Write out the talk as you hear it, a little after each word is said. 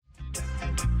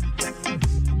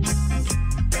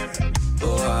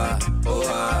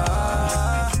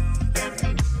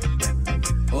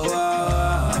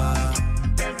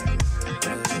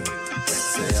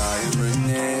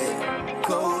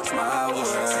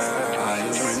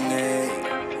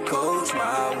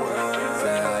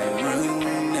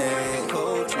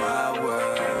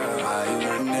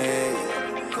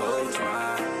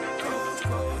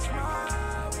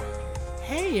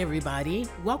everybody.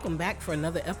 Welcome back for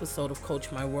another episode of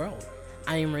Coach My World.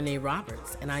 I am Renee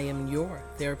Roberts, and I am your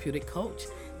therapeutic coach.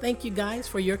 Thank you guys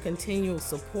for your continual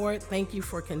support. Thank you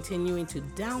for continuing to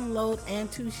download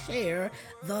and to share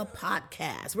the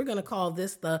podcast. We're going to call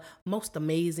this the most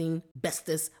amazing,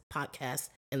 bestest podcast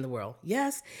in the world.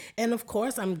 Yes. And of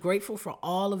course, I'm grateful for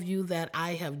all of you that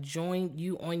I have joined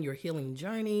you on your healing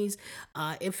journeys.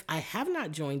 If I have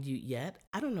not joined you yet,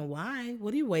 I don't know why.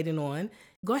 What are you waiting on?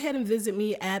 Go ahead and visit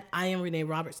me at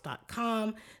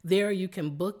IamReneeRoberts.com. There you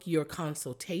can book your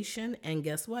consultation. And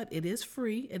guess what? It is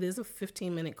free. It is a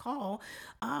 15-minute call.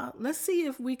 Let's see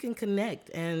if we can connect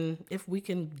and if we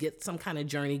can get some kind of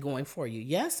journey going for you.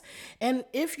 Yes? And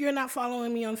if you're not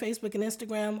following me on Facebook and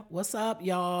Instagram, what's up,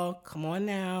 y'all? Come on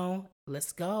now.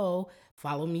 Let's go.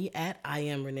 Follow me at I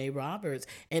Am Renee Roberts.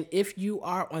 And if you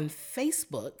are on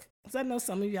Facebook, because I know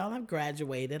some of y'all have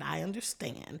graduated, I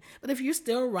understand. But if you're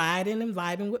still riding and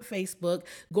vibing with Facebook,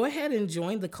 go ahead and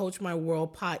join the Coach My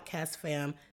World Podcast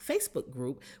Fam Facebook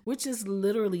group, which is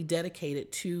literally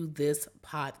dedicated to this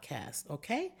podcast,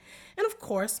 okay? And of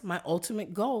course, my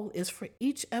ultimate goal is for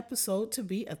each episode to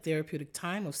be a therapeutic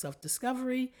time of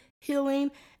self-discovery, healing,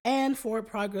 and forward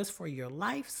progress for your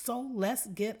life. So let's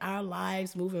get our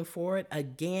lives moving forward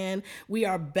again. We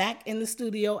are back in the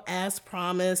studio as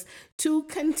promised to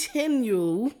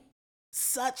continue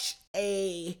such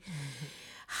a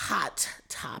hot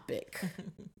topic.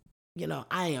 You know,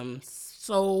 I am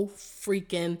so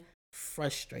freaking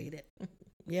frustrated.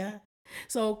 Yeah.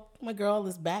 So my girl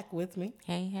is back with me.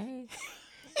 Hey.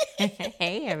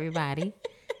 Hey, everybody.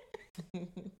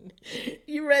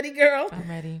 You ready, girl? I'm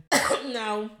ready.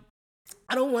 Now,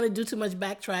 I don't want to do too much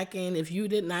backtracking. If you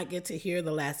did not get to hear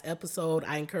the last episode,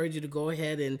 I encourage you to go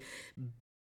ahead and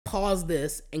pause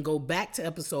this and go back to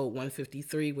episode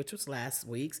 153, which was last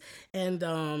week's, and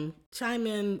chime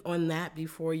in on that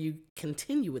before you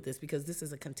continue with this, because this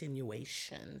is a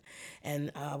continuation,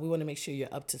 and we want to make sure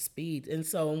you're up to speed. And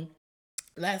so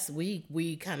last week,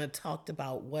 we kind of talked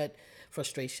about what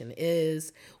frustration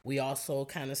is. We also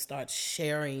kind of start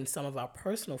sharing some of our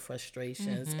personal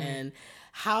frustrations and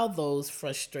how those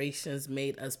frustrations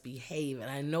made us behave.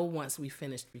 And I know once we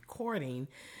finished recording,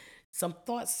 some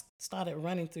thoughts started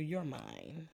running through your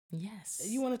mind. Yes.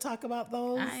 You want to talk about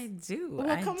those? I do.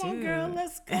 Well, come on, girl.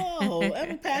 Let's go. Let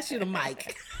me pass you the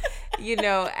mic. You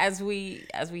know, as we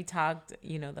talked,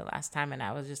 you know, the last time, and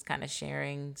I was just kind of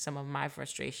sharing some of my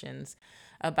frustrations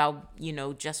about, you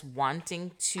know, just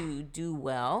wanting to do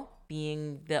well,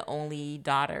 being the only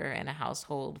daughter in a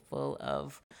household full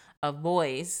of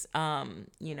boys,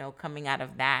 you know, coming out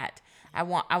of that. I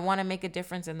want to make a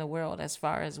difference in the world as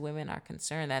far as women are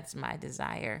concerned. That's my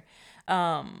desire.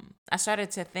 I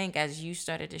started to think, as you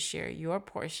started to share your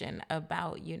portion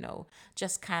about, you know,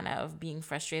 just kind of being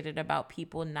frustrated about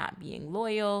people not being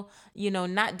loyal, you know,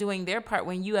 not doing their part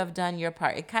when you have done your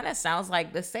part. It kind of sounds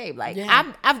like the same. Like,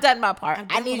 yeah. I've done my part.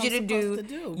 I need you to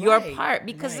do your part,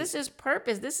 because this is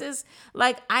purpose. This is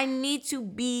like, I need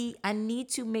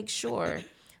to make sure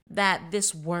that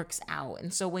this works out.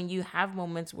 And so when you have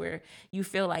moments where you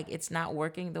feel like it's not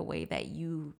working the way that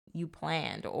you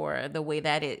planned, or the way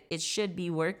that it should be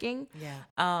working,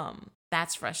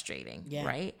 that's frustrating,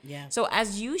 right? Yeah. So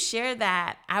as you share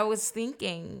that, I was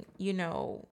thinking, you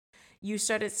know, you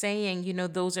started saying, you know,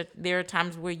 there are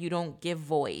times where you don't give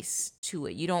voice to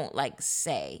it. You don't like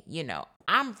say, you know,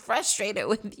 I'm frustrated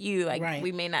with you. Like,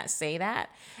 we may not say that.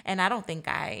 And I don't think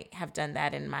I have done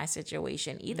that in my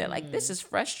situation either. Like, this is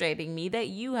frustrating me that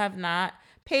you have not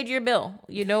paid your bill,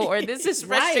 you know, or this is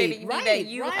frustrating me that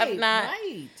you have not.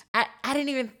 I didn't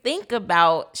even think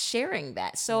about sharing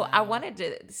that. So I wanted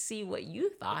to see what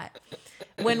you thought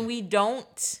when we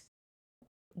don't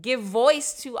give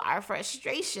voice to our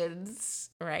frustrations,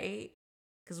 right?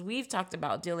 Because we've talked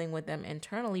about dealing with them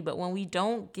internally, but when we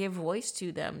don't give voice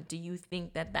to them, do you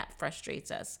think that frustrates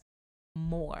us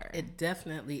more? It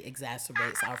definitely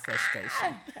exacerbates our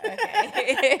frustration.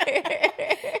 Okay.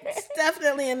 It's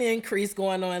definitely an increase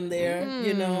going on there.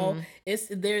 You know, it's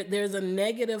there's a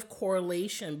negative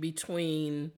correlation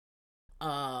between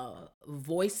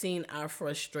voicing our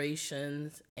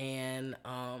frustrations and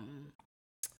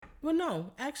well, no,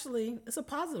 actually, it's a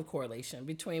positive correlation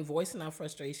between voicing our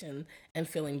frustration and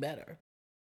feeling better.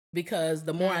 Because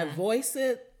the more I voice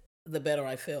it, the better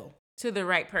I feel. To the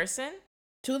right person?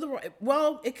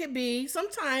 Well, it could be.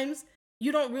 Sometimes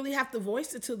you don't really have to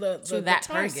voice it to that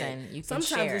target. Person. You can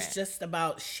Sometimes it's just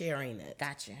about sharing it.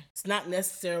 Gotcha. It's not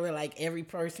necessarily like every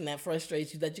person that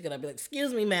frustrates you that you're going to be like,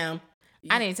 excuse me, ma'am.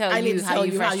 I need to tell you how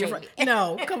you frustrate me.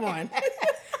 No, come on.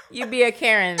 You be a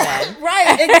Karen then.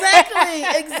 Right,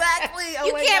 exactly. Oh,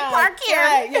 you can't park Karen.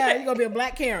 Right, yeah, you're going to be a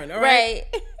black Karen, all right?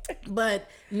 But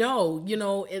no,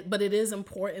 but it is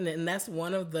important. And that's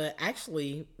one of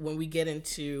actually, when we get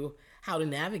into how to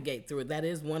navigate through it, that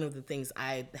is one of the things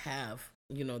I have,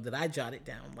 that I jotted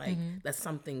down. Like, that's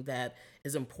something that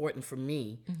is important for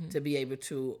me to be able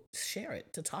to share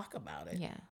it, to talk about it.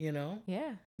 Yeah.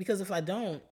 Yeah. Because if I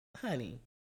don't, honey,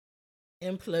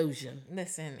 implosion.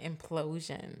 Listen,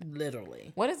 implosion.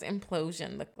 Literally. What does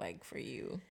implosion look like for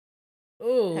you?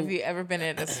 Ooh. Have you ever been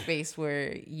in a space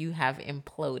where you have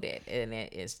imploded and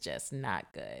it is just not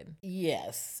good?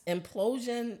 Yes.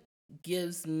 Implosion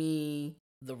gives me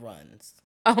the runs.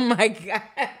 Oh my God.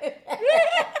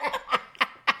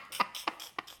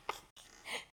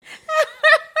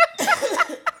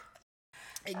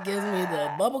 It gives me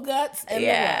the bubble guts and the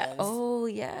runs. Oh,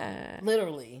 yeah.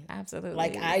 Literally. Absolutely.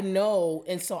 Like, I know,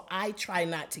 and so I try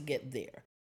not to get there.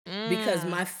 Because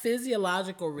my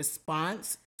physiological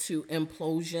response to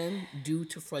implosion due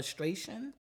to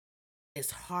frustration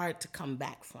is hard to come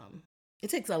back from. It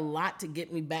takes a lot to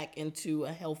get me back into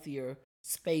a healthier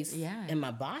space in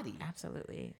my body.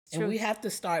 Absolutely. And we have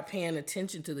to start paying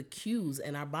attention to the cues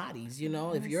in our bodies.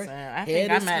 If your I head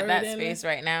think is I'm at that hurting, space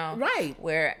right now. Right.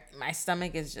 Where my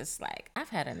stomach is just like, I've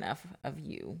had enough of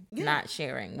you not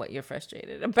sharing what you're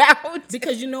frustrated about.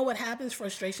 Because what happens?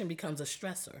 Frustration becomes a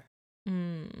stressor.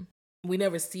 We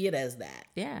never see it as that.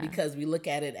 Yeah. Because we look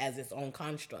at it as its own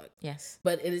construct. Yes.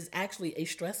 But it is actually a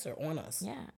stressor on us.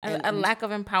 Yeah. A lack of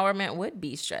empowerment would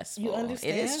be stressful. You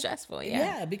understand? It is stressful,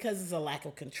 yeah. Yeah, because it's a lack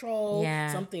of control.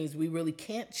 Yeah. Some things we really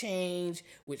can't change,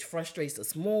 which frustrates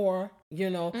us more.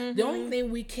 The only thing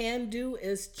we can do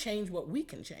is change what we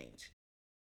can change.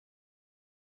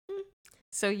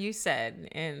 So you said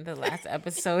in the last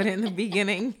episode in the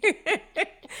beginning,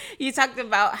 you talked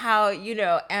about how,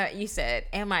 you said,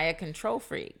 am I a control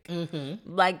freak?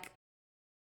 Like,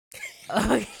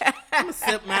 I'm gonna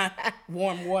sip my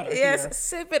warm water. Yes,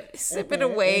 here. sip it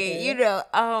away.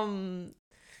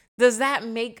 Does that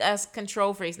make us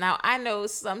control freaks? Now, I know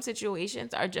some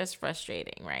situations are just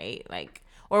frustrating, right? Like,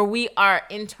 or we are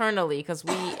internally, because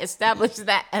we established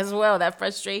that as well, that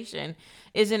frustration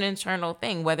is an internal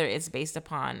thing, whether it's based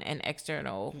upon an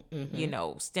external,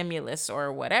 stimulus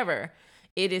or whatever.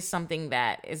 It is something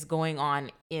that is going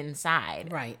on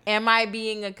inside. Right. Am I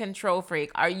being a control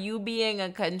freak? Are you being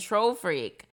a control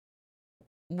freak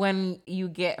when you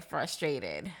get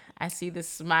frustrated? I see the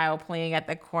smile playing at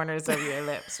the corners of your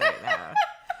lips right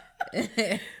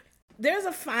now. There's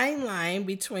a fine line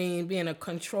between being a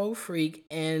control freak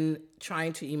and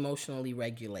trying to emotionally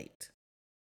regulate.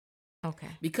 Okay.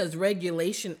 Because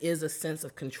regulation is a sense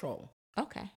of control.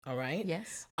 Okay. All right.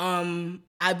 Yes.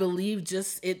 I believe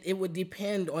just it would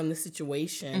depend on the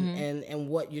situation and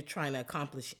what you're trying to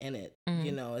accomplish in it,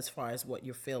 as far as what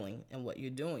you're feeling and what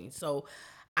you're doing. So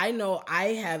I know I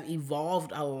have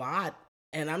evolved a lot,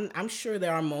 and I'm sure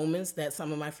there are moments that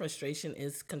some of my frustration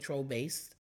is control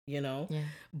based,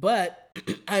 but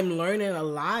I'm learning a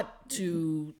lot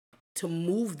to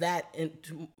move that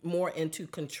into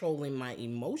controlling my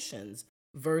emotions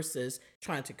versus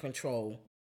trying to control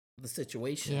the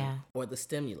situation or the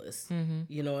stimulus.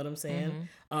 You know what I'm saying?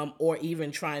 Or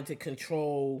even trying to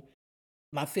control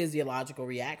my physiological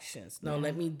reactions. No,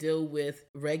 let me deal with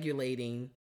regulating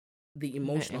the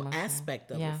emotional aspect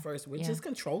of it first, which is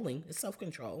controlling. It's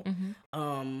self-control.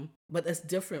 But that's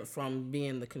different from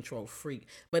being the control freak.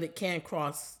 But it can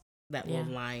cross that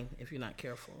little line if you're not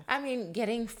careful. I mean,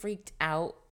 getting freaked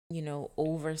out,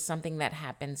 over something that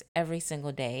happens every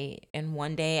single day. And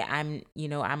one day I'm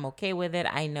okay with it.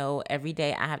 I know every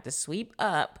day I have to sweep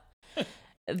up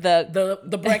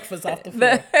the breakfast off the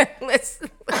floor.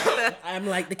 I'm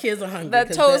like, the kids are hungry.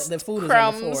 The toast the food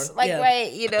crumbs, is on the floor. like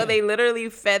right, they literally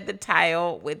fed the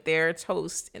tile with their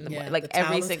toast in the morning, like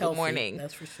every single morning.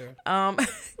 That's for sure.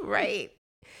 Right.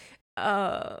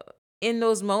 In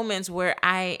those moments where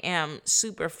I am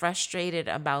super frustrated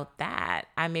about that,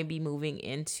 I may be moving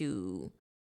into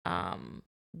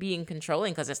being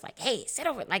controlling, because it's like, hey, sit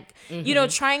over, like,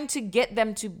 trying to get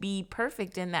them to be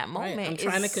perfect in that moment. Right. I'm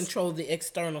trying to control the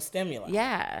external stimuli.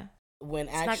 Yeah. When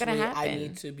it's actually I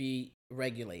need to be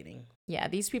regulating. Yeah,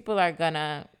 these people are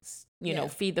gonna,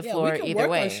 feed the floor we can either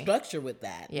work way. on structure with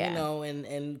that,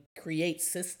 and create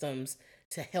systems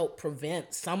to help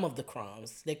prevent some of the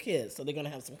crumbs. They're kids, so they're going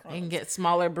to have some crumbs. And get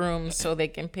smaller brooms so they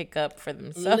can pick up for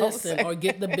themselves. Listen, or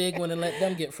get the big one and let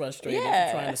them get frustrated Yeah.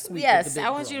 if you're trying to sweep Yes, with the big I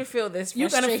want broom. you to feel this You're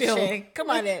frustration. You're going to feel, come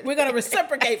on in. We're going to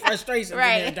reciprocate frustrations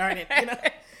right. in here, darn it.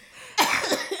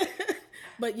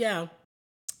 But yeah,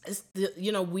 it's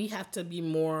we have to be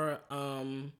more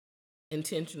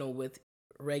intentional with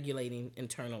regulating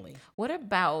internally. What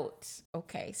about,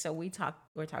 okay, so we're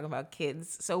talking about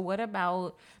kids. So what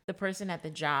about the person at the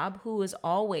job who is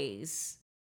always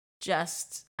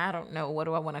just, I don't know, what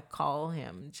do I want to call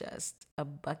him? Just a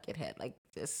buckethead, like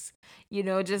just,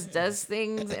 just does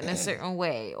things in a certain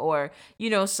way. Or,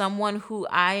 someone who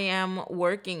I am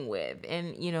working with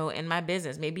and, in my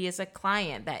business, maybe it's a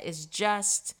client that is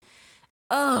just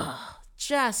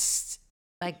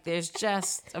like there's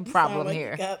just a problem like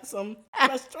here. You got some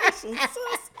frustration, sis.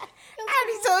 I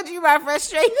already told you my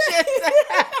frustration.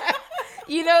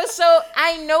 So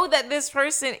I know that this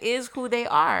person is who they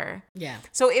are. Yeah.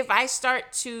 So if I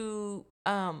start to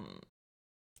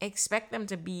expect them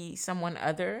to be someone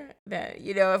other, that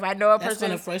if I know a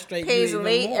person pays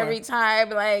late every time,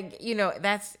 like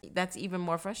that's even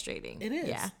more frustrating. It is.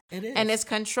 Yeah. It is. And it's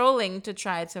controlling to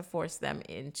try to force them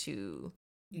into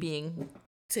being,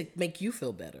 to make you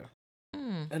feel better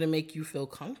or to make you feel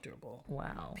comfortable.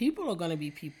 Wow. People are going to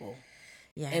be people.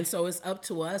 Yeah. And so it's up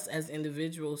to us as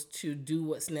individuals to do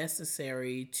what's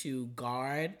necessary to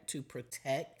guard, to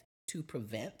protect, to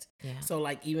prevent. Yeah. So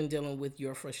like even dealing with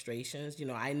your frustrations,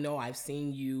 I know I've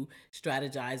seen you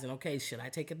strategizing, okay, should I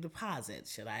take a deposit?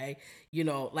 Should I,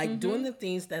 doing the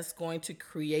things that's going to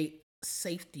create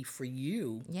safety for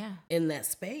you in that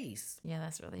space. Yeah,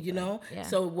 that's really good. Yeah.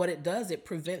 So what it does, it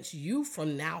prevents you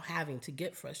from now having to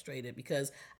get frustrated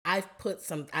because I've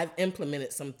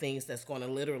implemented some things that's going to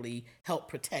literally help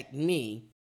protect me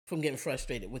from getting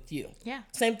frustrated with you. Yeah.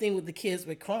 Same thing with the kids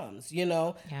with crumbs,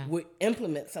 we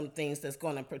implement some things that's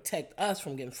going to protect us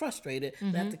from getting frustrated.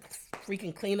 We have to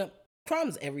freaking clean up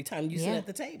crumbs every time you sit at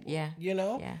the table. Yeah.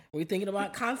 We're thinking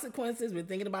about consequences, we're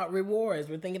thinking about rewards,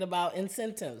 we're thinking about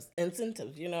incentives, those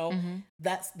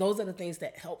are the things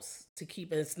that helps to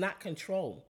keep it. It's not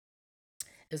control.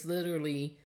 It's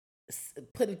literally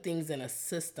putting things in a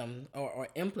system or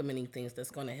implementing things that's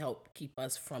going to help keep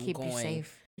us from keep you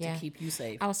safe. To keep you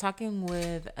safe. I was talking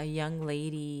with a young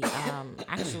lady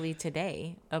actually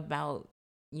today about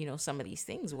some of these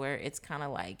things where it's kind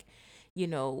of like,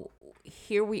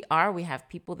 here we are, we have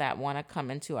people that want to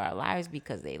come into our lives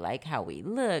because they like how we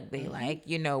look, they like,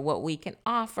 what we can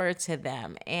offer to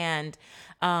them. And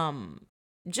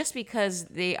just because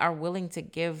they are willing to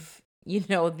give,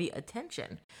 the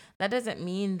attention, that doesn't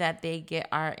mean that they get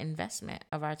our investment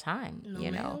of our time.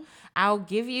 Ma'am. I'll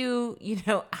give you,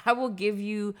 I will give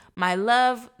you my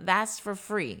love. That's for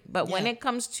free. But when it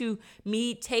comes to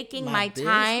me taking my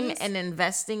time and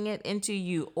investing it into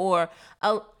you, or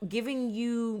giving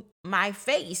you my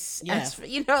face,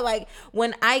 like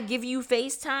when I give you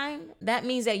FaceTime, that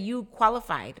means that you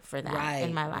qualified for that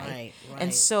in my life. Right.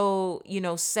 And so,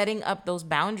 setting up those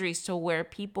boundaries to where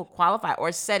people qualify,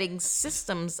 or setting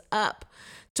systems up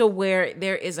to where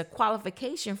there is a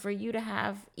qualification for you to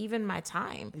have even my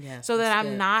time, so that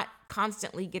I'm not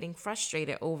constantly getting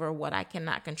frustrated over what I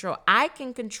cannot control. I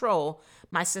can control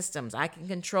my systems. I can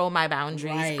control my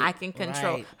boundaries. I can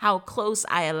control how close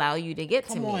I allow you to get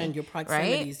to me. Come on, your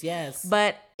proximities, yes.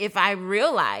 But if I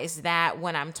realize that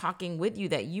when I'm talking with you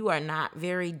that you are not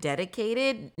very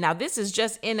dedicated, now this is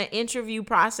just in an interview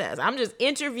process. I'm just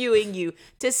interviewing you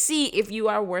to see if you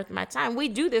are worth my time. We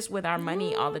do this with our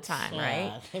money all the time,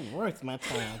 right? Worth my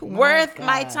time. Worth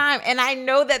my time. And I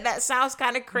know that sounds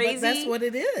kind of crazy. But that's what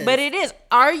it is. But it is.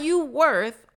 Are you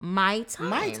worth my time?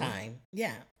 My time.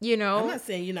 Yeah. I'm not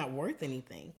saying you're not worth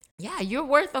anything. Yeah, you're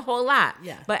worth a whole lot.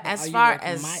 Yeah. But as far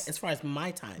as my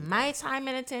time. My time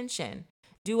and attention.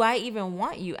 Do I even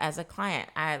want you as a client?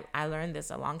 I learned this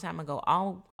a long time ago.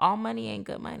 All money ain't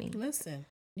good money. Listen,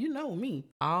 you know me.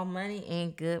 All money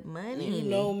ain't good money. You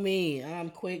know me.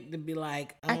 I'm quick to be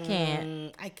like, I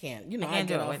can't. I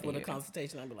get off with a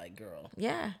consultation. I'll be like, girl.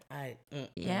 Yeah.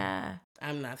 Yeah.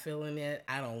 I'm not feeling it.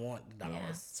 I don't want the dollars.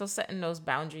 Yeah. So setting those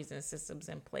boundaries and systems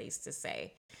in place to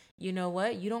say, you know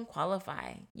what? You don't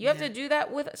qualify. You have to do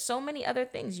that with so many other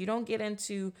things. You don't get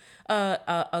into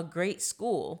a great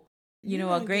school.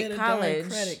 A great college.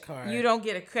 Credit card. You don't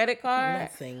get a credit card.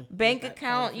 Nothing. Bank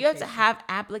account. You have to have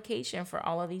application for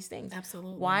all of these things.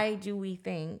 Absolutely. Why do we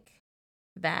think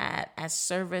that as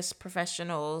service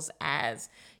professionals, as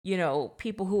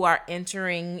people who are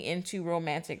entering into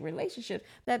romantic relationships,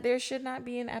 that there should not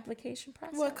be an application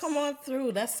process? Well, come on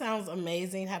through. That sounds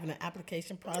amazing, having an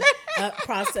application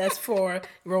process for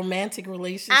romantic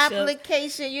relationships.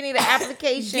 Application. You need an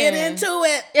application. Get into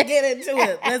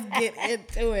it. Let's get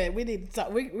into it. We need to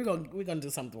talk. We're gonna do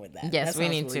something with that. Yes, we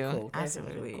need really to. Cool.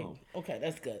 Absolutely. Really cool. Okay,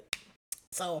 that's good.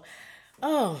 So,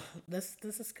 this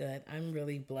is good. I'm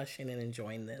really blushing and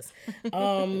enjoying this.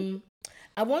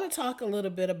 I want to talk a little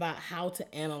bit about how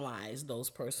to analyze those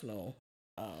personal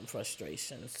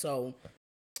frustrations. So,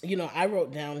 I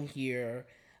wrote down here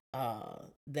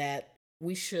that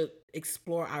we should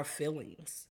explore our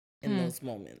feelings in those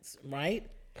moments, right?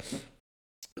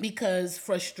 Because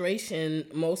frustration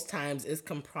most times is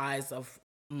comprised of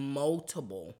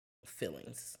multiple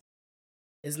feelings.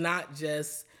 It's not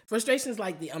just frustration is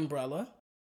like the umbrella.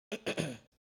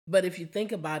 But if you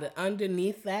think about it,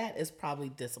 underneath that is probably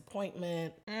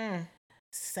disappointment,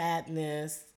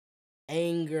 sadness,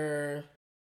 anger,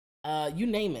 you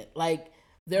name it. Like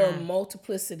there are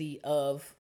multiplicity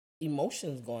of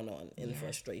emotions going on in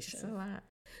frustration. That's a lot.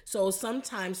 So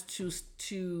sometimes to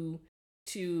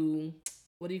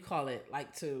what do you call it?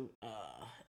 Like to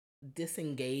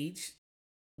disengage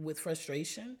with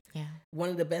frustration. Yeah. One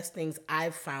of the best things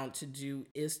I've found to do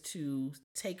is to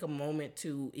take a moment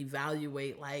to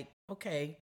evaluate, like,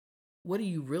 okay, what are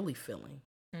you really feeling?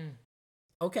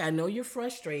 Okay, I know you're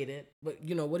frustrated, but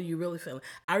what are you really feeling?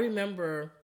 I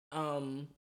remember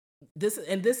this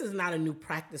is not a new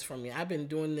practice for me. I've been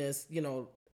doing this,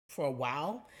 for a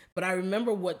while, but I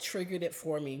remember what triggered it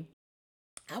for me.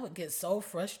 I would get so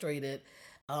frustrated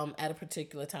at a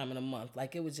particular time in a month.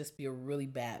 Like it would just be a really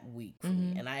bad week for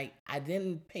me. And I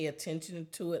didn't pay attention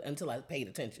to it until I paid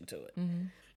attention to it.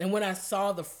 And when I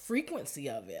saw the frequency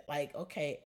of it, like,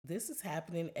 okay, this is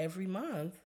happening every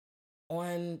month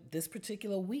on this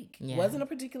particular week. It wasn't a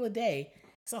particular day.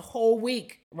 It's a whole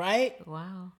week, right?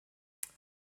 Wow.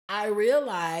 I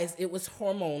realized it was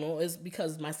hormonal. It's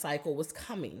because my cycle was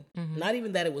coming. Not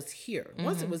even that it was here.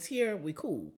 Once it was here, we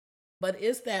cool. But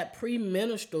it's that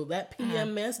premenstrual, that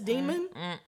PMS demon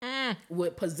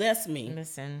would possess me.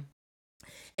 Listen.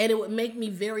 And it would make me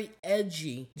very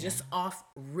edgy, just off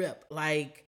rip.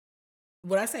 Like,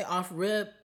 when I say off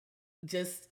rip,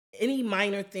 just any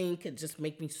minor thing could just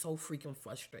make me so freaking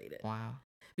frustrated. Wow.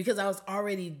 Because I was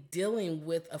already dealing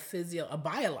with a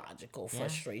biological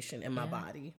frustration in my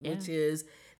body, which is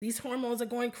these hormones are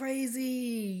going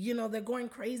crazy. They're going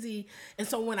crazy. And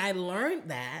so when I learned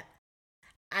that,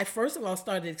 I first of all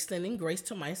started extending grace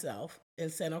to myself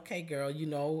and said, okay, girl,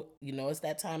 it's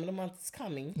that time of the month it's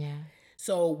coming. Yeah.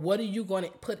 So what are you going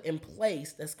to put in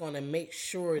place that's going to make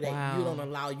sure that you don't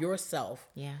allow yourself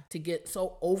to get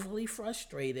so overly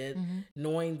frustrated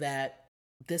knowing that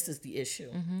this is the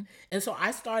issue? And so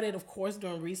I started, of course,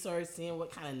 doing research, seeing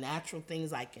what kind of natural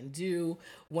things I can do.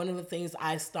 One of the things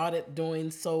I started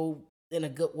doing so in a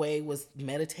good way was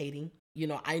meditating.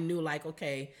 I knew like,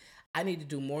 okay, I need to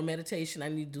do more meditation. I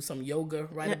need to do some yoga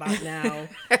right about now.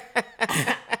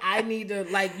 I need to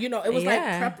it was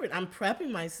like I'm prepping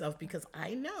myself because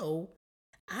I know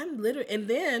I'm literally, and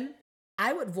then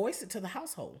I would voice it to the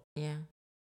household. Yeah.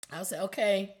 I would say,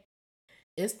 okay,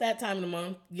 it's that time of the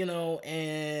month,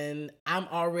 and I'm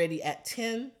already at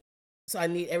 10. So I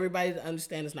need everybody to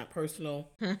understand it's not personal.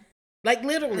 Like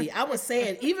literally, I would say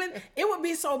it. Even it would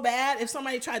be so bad if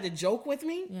somebody tried to joke with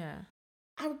me. Yeah.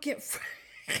 I would get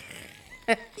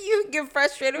you get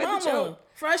frustrated with the joke.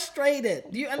 Frustrated.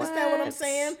 Do you understand what I'm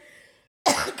saying?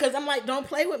 Because I'm like, don't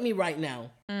play with me right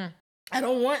now. I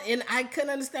don't want, and I couldn't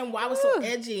understand why I was so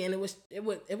edgy, and it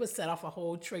would set off a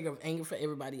whole trigger of anger for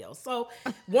everybody else. So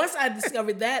once I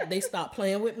discovered that, they stopped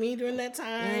playing with me during that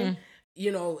time.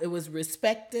 It was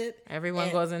respected.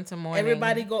 Everyone goes into mourning.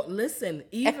 Everybody listen,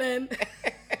 even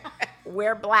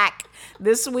we're black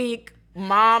this week.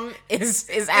 Mom is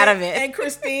out of it. And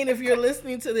Christine, if you're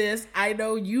listening to this, I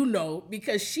know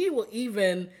because she will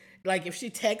even, like if she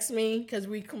texts me, because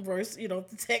we converse, she'll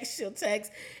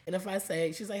text. And if I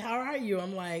say, she's like, how are you?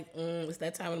 I'm like, it's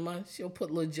that time of the month. She'll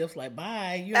put little gifs like,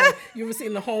 bye. You ever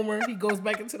seen the Homer? He goes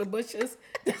back into the bushes.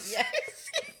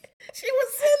 She would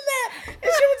send that, and she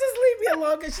would just leave me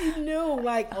alone because she knew,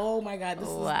 like, oh my God, this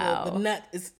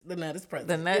is the nut is present.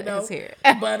 The nut is here.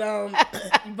 But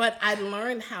I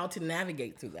learned how to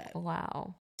navigate through that.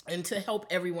 Wow. And to help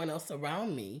everyone else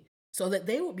around me so that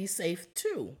they would be safe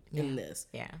too in this.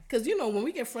 Yeah. Because when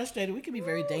we get frustrated, we can be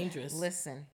very dangerous.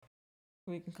 Listen,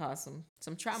 we can cause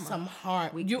some trauma, some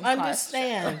harm. You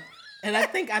understand? And I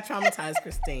think I traumatized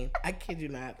Christine. I kid you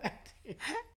not.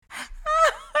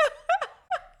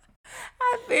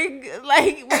 I think,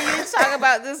 like, when you talk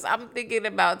about this, I'm thinking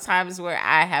about times where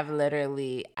I have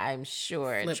literally, I'm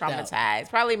sure, flipped traumatized. out.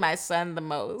 Probably my son the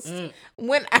most.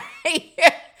 When that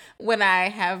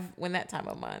time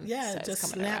of month just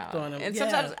snapped around. on him. And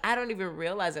sometimes I don't even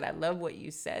realize it. I love what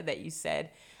you said,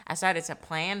 I started to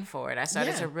plan for it. I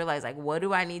started to realize, like, what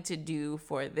do I need to do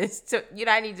for this?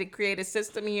 I need to create a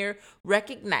system here,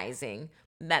 recognizing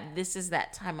that this is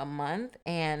that time of month,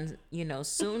 and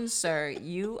soon, sir,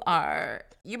 you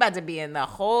about to be in the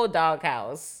whole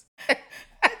doghouse. I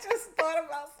just thought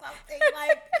about something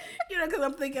like, because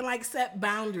I'm thinking like set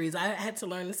boundaries. I had to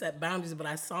learn to set boundaries, but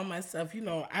I saw myself,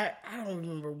 I don't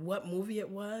remember what movie it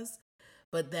was,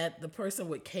 but that the person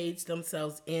would cage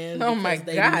themselves in Oh because my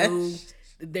they gosh. knew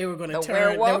they were going to The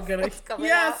turn. werewolf They were going was to,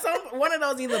 coming out. one of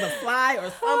those, either the fly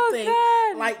or something,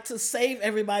 God. like to save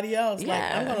everybody else. Like,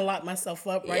 Yeah. I'm going to lock myself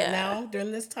up right Yeah. now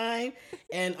during this time,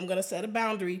 and I'm going to set a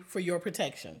boundary for your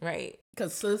protection. Right.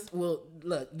 Because sis will,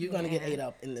 look, you're going to get ate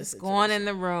up in this Just situation. go on in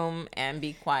the room and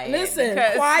be quiet. Listen,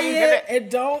 because quiet and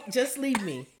don't just leave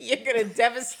me. You're gonna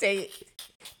devastate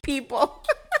people.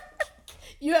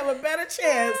 You have a better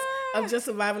chance of just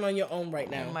surviving on your own right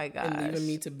now. Oh my gosh. And leaving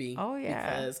me to be. Oh, yeah.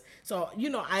 Because,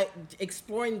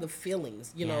 exploring the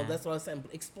feelings, that's what I was saying.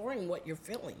 Exploring what you're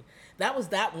feeling. That was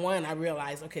that one I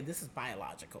realized, okay, this is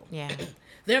biological. Yeah.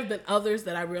 There have been others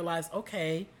that I realized,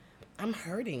 okay, I'm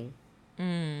hurting.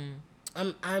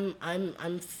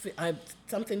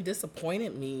 Something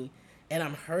disappointed me and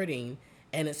I'm hurting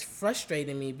and it's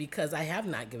frustrating me because I have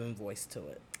not given voice to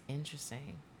it.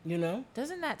 Interesting.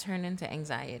 Doesn't that turn into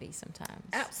anxiety sometimes?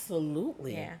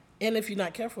 Absolutely. Yeah. And if you're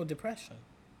not careful, depression.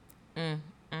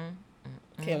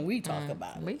 Can we talk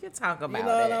about it? We could talk about it. You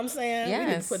know what I'm saying? Yes.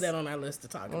 We need to put that on our list to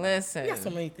talk about. Listen. We got so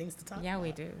many things to talk about. Yeah,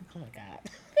 we do. Oh my God.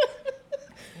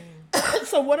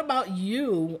 So what about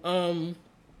you?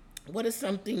 What is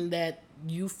something that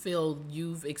you feel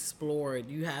you've explored?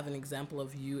 You have an example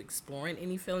of you exploring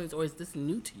any feelings, or is this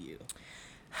new to you?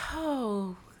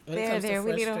 Oh, When it comes to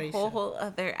we need a frustration. whole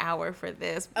other hour for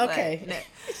this. Okay. But,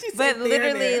 She said but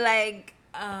literally, there. like,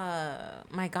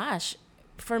 my gosh,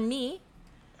 for me,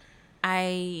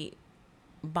 I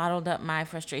bottled up my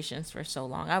frustrations for so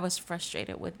long. I was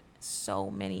frustrated with so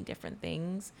many different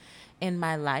things in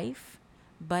my life,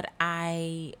 but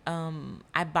I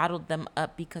bottled them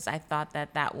up because I thought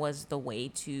that was the way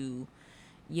to,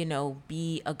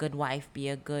 be a good wife, be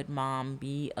a good mom,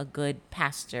 be a good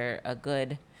pastor, a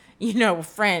good,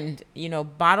 friend.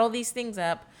 Bottle these things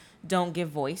up, don't give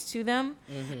voice to them.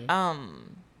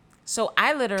 So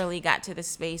I literally got to the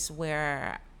space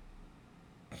where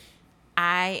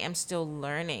I am still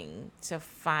learning to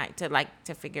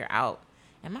figure out,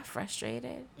 am I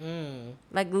frustrated?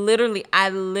 Like I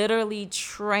literally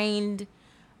trained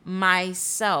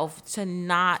myself to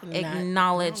not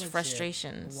acknowledge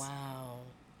frustrations.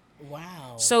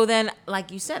 Wow. So then,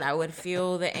 like you said, I would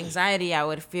feel the anxiety, I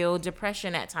would feel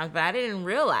depression at times, but I didn't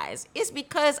realize it's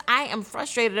because I am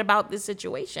frustrated about this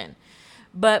situation.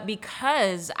 But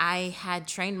because I had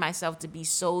trained myself to be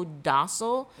so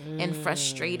docile in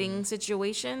frustrating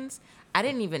situations, I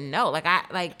didn't even know.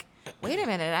 Wait a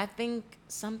minute, I think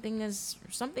something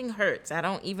hurts.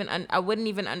 I wouldn't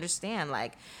even understand.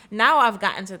 Like, now I've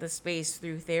gotten to the space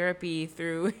through therapy,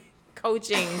 through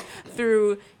coaching,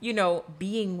 through,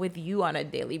 being with you on a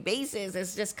daily basis.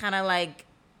 It's just kind of like,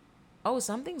 oh,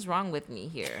 something's wrong with me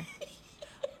here.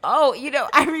 Oh,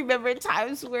 I remember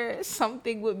times where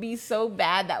something would be so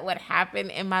bad that would happen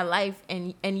in my life,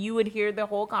 and you would hear the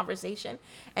whole conversation,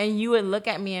 and you would look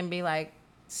at me and be like,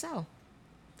 so,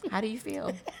 how do you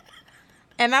feel?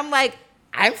 And I'm like,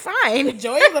 I'm fine. The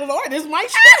joy of the Lord is my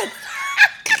strength.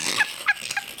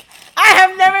 I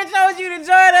have never told you the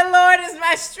joy of the Lord is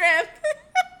my strength.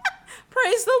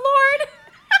 Praise the Lord.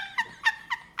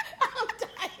 I'm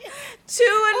dying.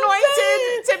 Too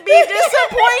anointed to be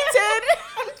disappointed.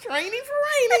 I'm training for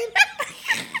raining.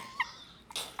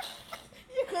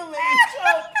 You're going to make me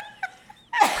choke.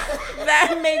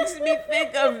 That makes me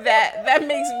think of that. That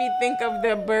makes me think of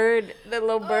the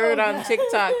little bird on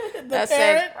TikTok that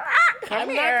said, "Come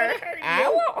here, I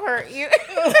won't hurt you."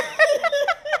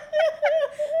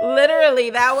 Literally,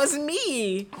 that was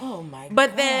me. Oh my God.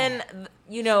 But then,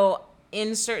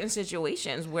 in certain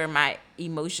situations where my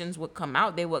emotions would come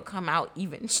out, they would come out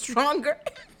even stronger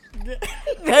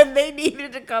than they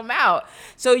needed to come out.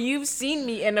 So you've seen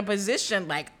me in a position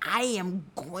like, I am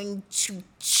going to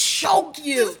choke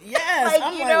you. Yes.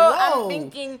 I'm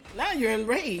thinking, now you're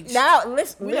enraged. now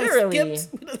literally We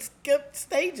skipped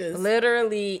stages.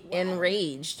 literally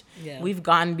enraged. Yeah. We've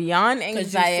gone beyond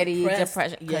anxiety, suppressed-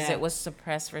 depression, because yeah. it was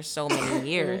suppressed for so many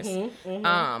years.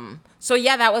 Mm-hmm. So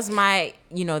yeah, that was my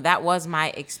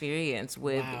experience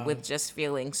with Wow. with just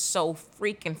feeling so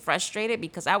freaking frustrated,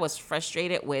 because I was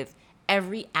frustrated with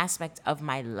every aspect of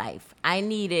my life. I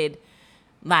needed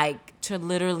to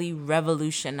literally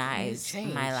revolutionize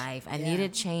change. my life. I Yeah.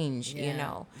 needed change,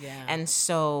 Yeah. And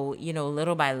so,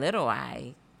 little by little,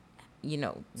 I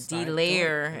Start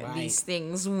delayer doing- right. these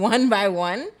things one by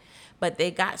one, but they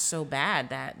got so bad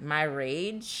that my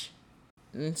rage,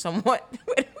 and someone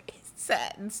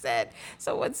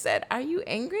said, "Are you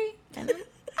angry?" And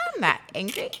I'm not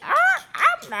angry.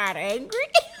 I'm not angry.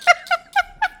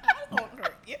 I won't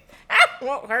hurt you. I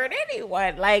won't hurt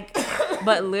anyone. Like,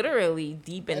 but literally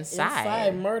deep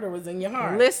inside, murder was in your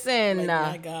heart. Listen,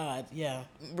 my God, yeah.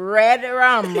 Red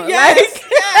rum. Yes,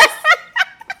 like, yes.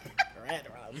 Red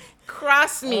rum.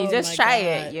 Cross me. Just try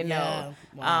it, you Yeah. know.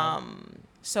 Wow.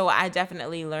 So I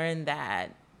definitely learned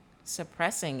that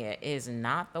suppressing it is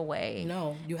not the way.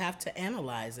 No, you have to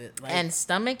analyze it. Like, And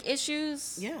stomach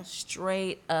issues, Yeah.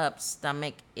 straight up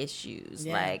stomach issues.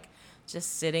 Yeah. Like,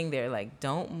 just sitting there, like,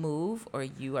 don't move or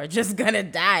you are just gonna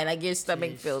die. Like, your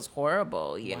stomach feels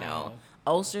horrible, you know.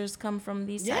 Ulcers come from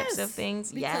these types of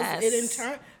things. Because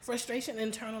it frustration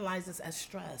internalizes as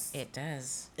stress. It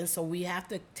does. And so we have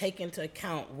to take into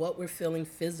account what we're feeling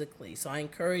physically. So I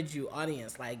encourage you,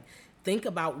 audience, like, think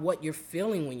about what you're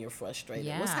feeling when you're frustrated.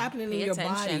 Yeah, What's happening pay in your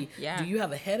attention. body? Yeah. Do you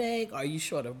have a headache? Are you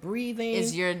short of breathing?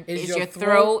 Is your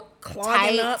throat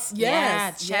clogging tight? up? Yeah,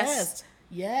 Yes, chest.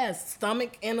 yes.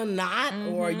 Stomach in a knot,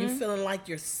 or are you feeling like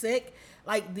you're sick?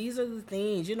 Like, these are the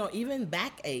things, you know, even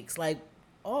back aches. Like,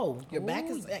 oh, your back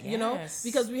is, you know, yes.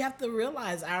 because we have to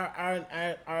realize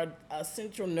our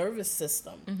central nervous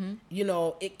system, you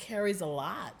know, it carries a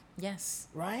lot. Yes.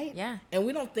 Right? Yeah. And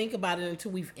we don't think about it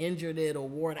until we've injured it or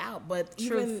wore it out. But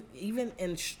even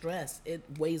in stress, it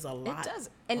weighs a lot. It does.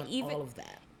 And on even all of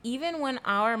that. Even when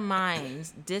our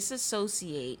minds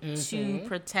disassociate to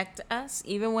protect us,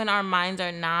 even when our minds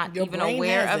are not Your even brain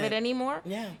aware has of it it. anymore,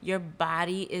 Yeah. your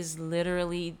body is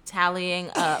literally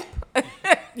tallying up.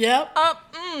 Yep.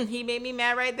 He made me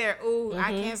mad right there. Ooh,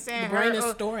 I can't stand The brain her. is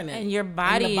Ooh. storing it. And your In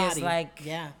body, the is body. like,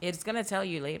 Yeah. it's going to tell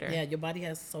you later. Yeah, your body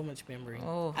has so much memory.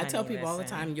 Oh, I tell honey, people all the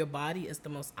listen. time, your body is the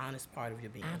most honest part of your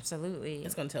being. Absolutely.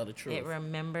 It's going to tell the truth. It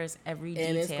remembers every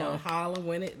and it's detail. going to holler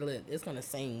when it's going to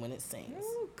sing when it sings.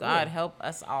 Ooh, God help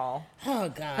us all. Oh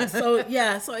God. So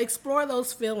yeah, so explore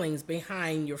those feelings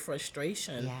behind your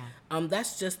frustration. Yeah.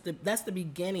 That's the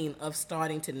beginning of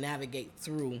starting to navigate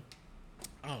through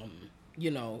you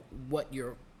know, what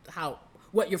you're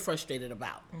frustrated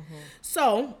about.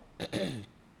 So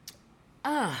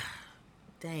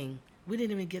dang, we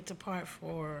didn't even get to part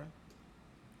 4.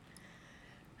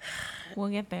 We'll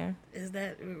get there. Is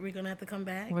that we're gonna have to come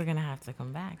back? We're going to have to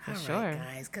come back for All sure. right,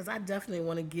 guys, because I definitely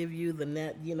want to give you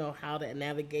you know, how to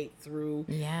navigate through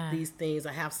Yeah. these things.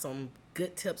 I have some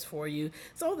good tips for you.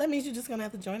 So that means you're just going to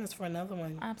have to join us for another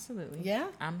one. Absolutely. Yeah?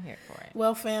 I'm here for it.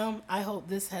 Well, fam, I hope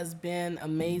this has been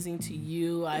amazing to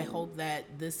you. I hope that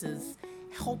this is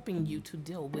helping you to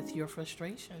deal with your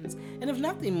frustrations. And if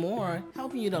nothing more,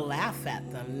 helping you to laugh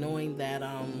at them, knowing that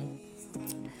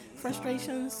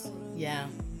frustrations, yeah,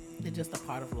 they're just a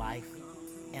part of life.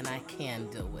 And I can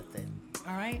deal with it.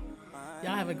 All right?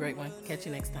 Y'all have a great one. Catch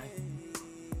you next time.